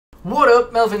What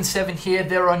up, Melvin7 here.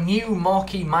 There are new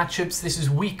marquee matchups. This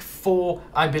is week 4,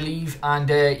 I believe, and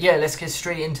yeah, let's get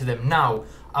straight into them. Now,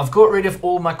 I've got rid of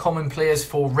all my common players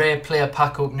for rare player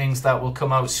pack openings that will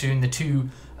come out soon, the 2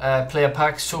 player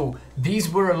packs. So these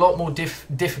were a lot more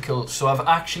difficult, so I've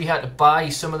actually had to buy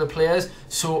some of the players.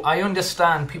 So I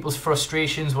understand people's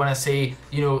frustrations when I say,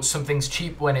 you know, something's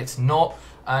cheap when it's not,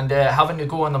 and having to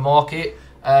go on the market.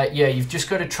 Yeah, you've just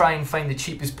got to try and find the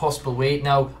cheapest possible way.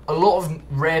 Now, a lot of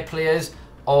rare players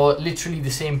are literally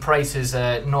the same price as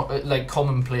not like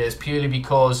common players, purely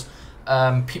because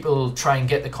people try and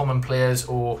get the common players,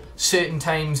 or certain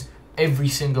times every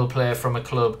single player from a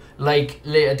club, like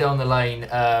later down the line,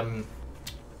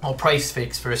 or price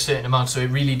fix for a certain amount, so it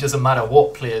really doesn't matter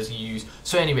what players you use.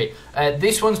 So anyway,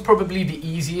 this one's probably the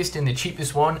easiest and the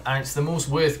cheapest one, and it's the most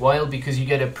worthwhile because you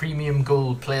get a premium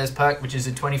gold players pack, which is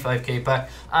a 25k pack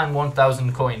and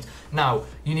 1000 coins. Now,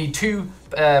 you need 2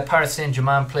 Paris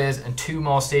Saint-Germain players and 2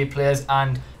 Marseille players,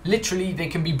 and literally they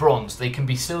can be bronze, they can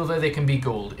be silver, they can be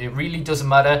gold. It really doesn't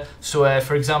matter. So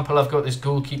for example, I've got this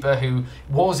goalkeeper who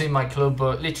was in my club,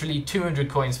 but literally 200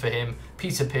 coins for him.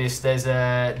 Piece of piss. There's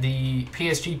the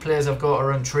PSG players I've got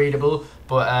are untradeable,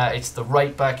 but it's the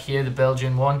right back here, the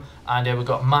Belgian one, and we've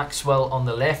got Maxwell on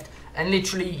the left. And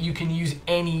literally, you can use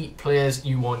any players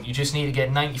you want. You just need to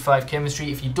get 95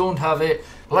 chemistry. If you don't have it,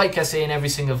 like I say in every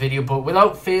single video, but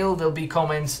without fail, there'll be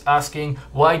comments asking,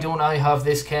 why don't I have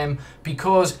this chem?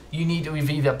 Because you need to have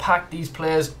either packed these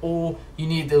players or you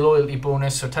need the loyalty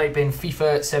bonus. So type in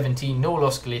FIFA 17 no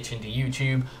loss glitch into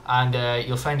YouTube, and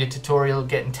you'll find a tutorial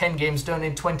getting 10 games done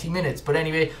in 20 minutes. But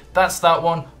anyway, that's that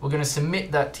one. We're going to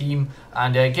submit that team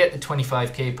and get the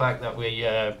 25k pack that we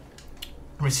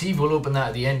receive. We'll open that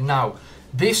at the end. Now,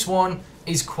 this one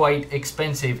is quite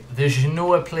expensive. The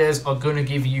Genoa players are going to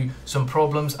give you some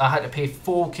problems. I had to pay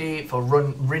 4k for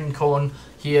Rincon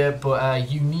here, but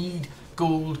you need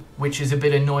gold, which is a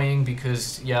bit annoying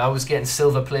because, yeah, I was getting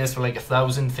silver players for like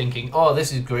 1,000 thinking, oh,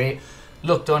 this is great.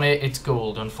 Looked on it, it's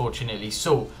gold, unfortunately.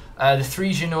 So the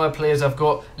 3 Genoa players I've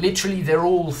got, literally they're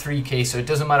all 3k, so it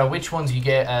doesn't matter which ones you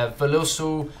get.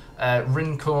 Veloso,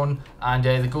 Rincon, and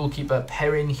the goalkeeper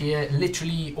Perrin here,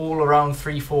 literally all around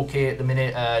 3-4k at the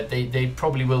minute. They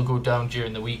probably will go down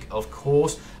during the week, of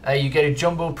course. You get a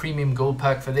jumbo premium gold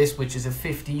pack for this, which is a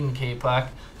 15k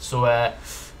pack, so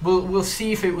we'll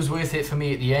see if it was worth it for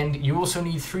me at the end. You also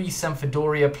need 3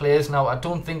 Sampdoria players. Now, I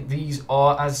don't think these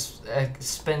are as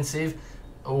expensive,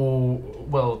 or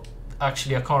well,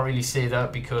 actually, I can't really say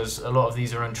that because a lot of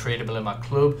these are untradeable in my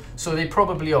club. So they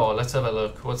probably are. Let's have a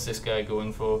look. What's this guy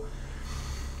going for?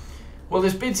 Well,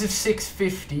 there's bids of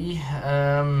 650.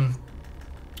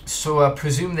 So I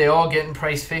presume they are getting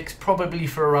price fixed, probably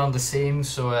for around the same.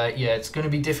 So yeah, it's going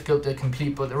to be difficult to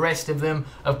complete. But the rest of them,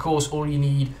 of course, all you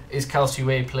need is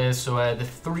Calcio players. So the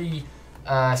 3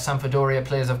 Sampdoria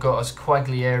players I've got is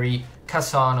Quaglieri,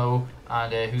 Cassano,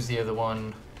 and who's the other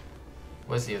one?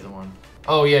 Where's the other one?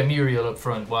 Oh yeah, Muriel up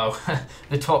front. Wow,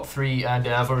 the top 3, and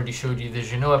I've already showed you the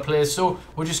Genoa players. So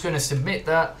we're just going to submit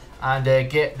that and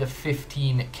get the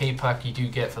 15k pack you do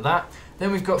get for that.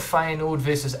 Then we've got Feyenoord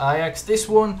versus Ajax. This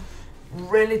one,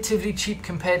 relatively cheap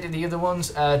compared to the other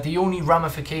ones. The only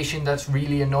ramification that's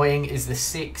really annoying is the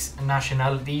 6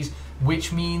 nationalities,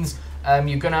 which means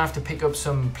you're going to have to pick up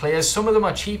some players. Some of them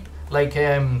are cheap, like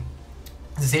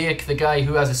Ziyech, the guy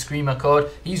who has a Screamer card,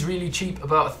 he's really cheap,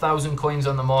 about 1,000 coins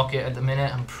on the market at the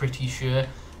minute, I'm pretty sure,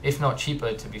 if not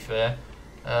cheaper, to be fair.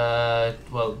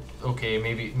 Well, okay,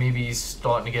 maybe he's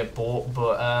starting to get bought,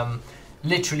 but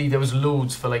literally there was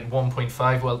loads for like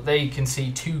 1.5. Well, there you can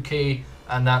see 2k,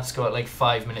 and that's got like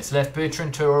 5 minutes left.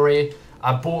 Bertrand Traore,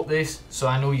 I bought this, so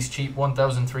I know he's cheap,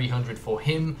 1,300 for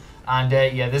him. And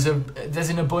yeah, there's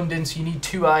an abundance. You need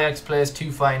 2 Ajax players, 2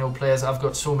 Feyenoord players. I've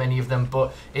got so many of them,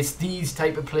 but it's these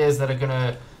type of players that are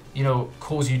gonna, you know,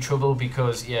 cause you trouble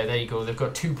because, yeah, there you go. They've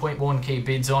got 2.1k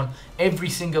bids on. Every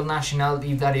single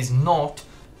nationality that is not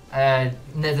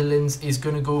Netherlands is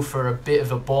gonna go for a bit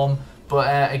of a bomb.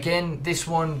 But again, this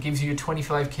one gives you a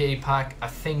 25k pack, I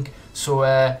think. So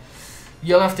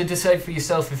you'll have to decide for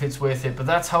yourself if it's worth it. But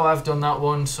that's how I've done that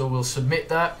one. So we'll submit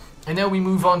that. And now we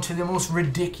move on to the most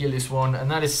ridiculous one, and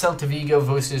that is Celta Vigo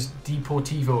versus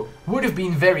Deportivo. Would have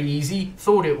been very easy,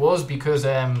 thought it was, because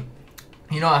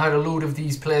you know, I had a load of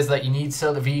these players that you need,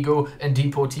 Celta Vigo and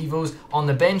Deportivos on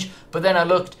the bench, but then I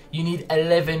looked, you need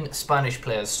 11 Spanish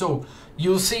players. So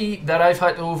you'll see that I've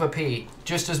had to overpay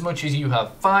just as much as you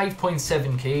have.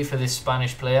 5.7k for this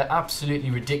Spanish player, absolutely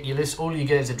ridiculous. All you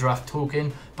get is a draft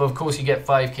token, but of course you get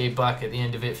 5k back at the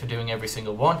end of it for doing every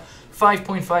single one.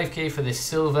 5.5k for this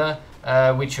silver,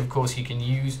 which of course you can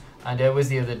use. And where's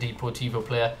the other Deportivo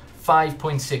player?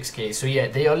 5.6k. So yeah,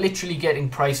 they are literally getting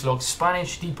price locked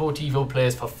Spanish Deportivo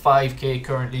players for 5k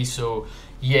currently. So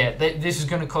yeah, this is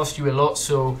going to cost you a lot.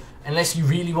 So unless you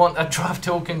really want a draft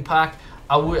token pack,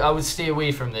 I would stay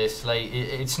away from this. Like,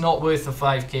 it's not worth the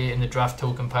 5k in the draft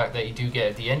token pack that you do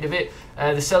get at the end of it.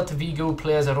 The Celta Vigo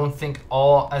players I don't think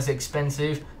are as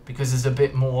expensive because there's a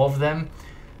bit more of them.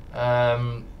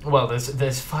 Well,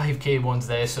 there's 5k ones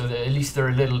there, so at least they're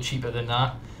a little cheaper than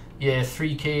that. Yeah,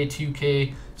 3k,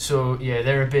 2k, so yeah,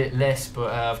 they're a bit less.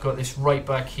 But I've got this right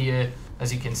back here,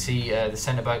 as you can see, the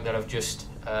centre back that I've just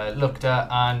looked at,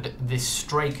 and this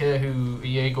striker who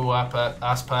Diego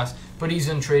Aspas, but he's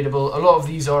untradeable. A lot of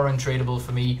these are untradeable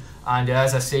for me, and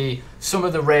as I say, some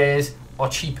of the rares are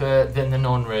cheaper than the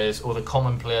non-rares or the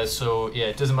common players, so yeah,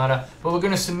 it doesn't matter. But we're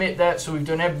going to submit that. So we've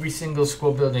done every single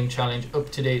squad building challenge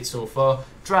up to date so far,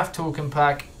 draft token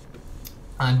pack,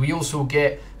 and we also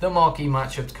get the marquee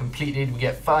matchups completed. We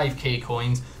get 5k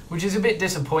coins, which is a bit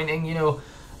disappointing, you know.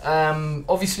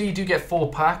 Obviously you do get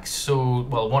 4 packs, so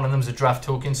well, one of them's a draft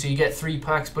token, so you get 3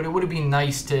 packs, but it would have been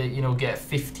nice to, you know, get a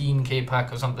 15k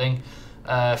pack or something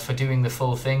for doing the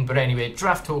full thing. But anyway,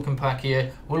 draft token pack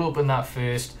here, we'll open that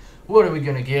first. What are we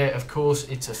gonna get? Of course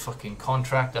it's a fucking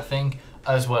contract, I think,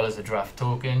 as well as a draft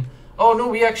token. Oh no,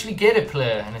 we actually get a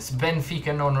player, and it's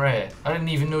Benfica non-rare. I didn't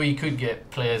even know you could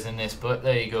get players in this, but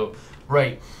there you go.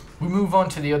 Right, we move on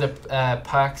to the other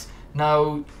packs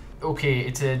now. Okay,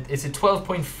 it's a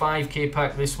 12.5k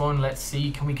pack, this one. Let's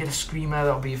see, can we get a screamer?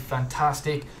 That would be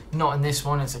fantastic. Not in this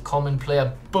one, it's a common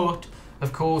player, but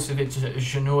of course if it's a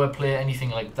Genoa player,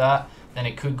 anything like that, then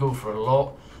it could go for a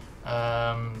lot.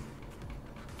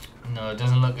 No, it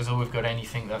doesn't look as though we've got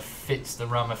anything that fits the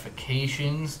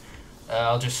ramifications.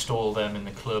 I'll just stall them in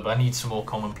the club. I need some more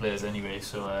common players anyway,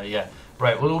 so yeah.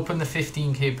 Right, we'll open the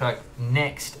 15k pack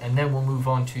next, and then we'll move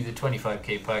on to the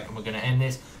 25k pack, and we're going to end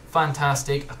this.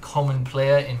 Fantastic, a common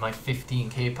player in my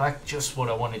 15k pack, just what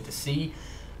I wanted to see.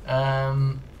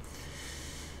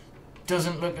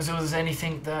 Doesn't look as though there's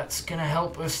anything that's going to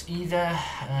help us either.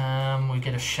 We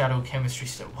get a shadow chemistry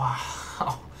still.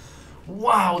 Wow.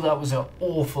 Wow, that was an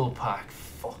awful pack.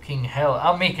 Fucking hell.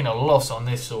 I'm making a loss on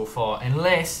this so far,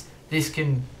 unless this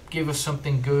can give us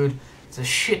something good. It's a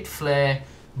shit flare.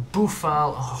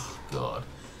 Boufal. Oh, God.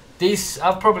 This,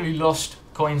 I've probably lost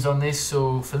coins on this,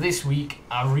 so for this week,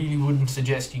 I really wouldn't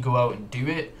suggest you go out and do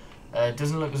it. It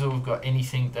doesn't look as though we've got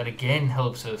anything that, again,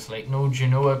 helps us. Like, no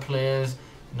Genoa players,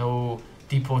 no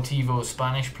Deportivo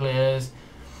Spanish players.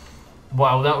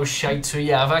 Wow, that was shite. So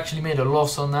yeah, I've actually made a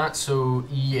loss on that. So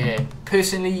yeah,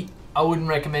 personally, I wouldn't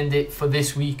recommend it for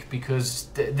this week because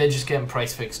they're just getting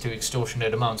price fixed to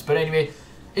extortionate amounts. But anyway,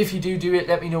 if you do it,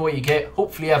 let me know what you get.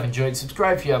 Hopefully you have enjoyed.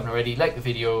 Subscribe if you haven't already, like the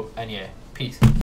video, and yeah, peace.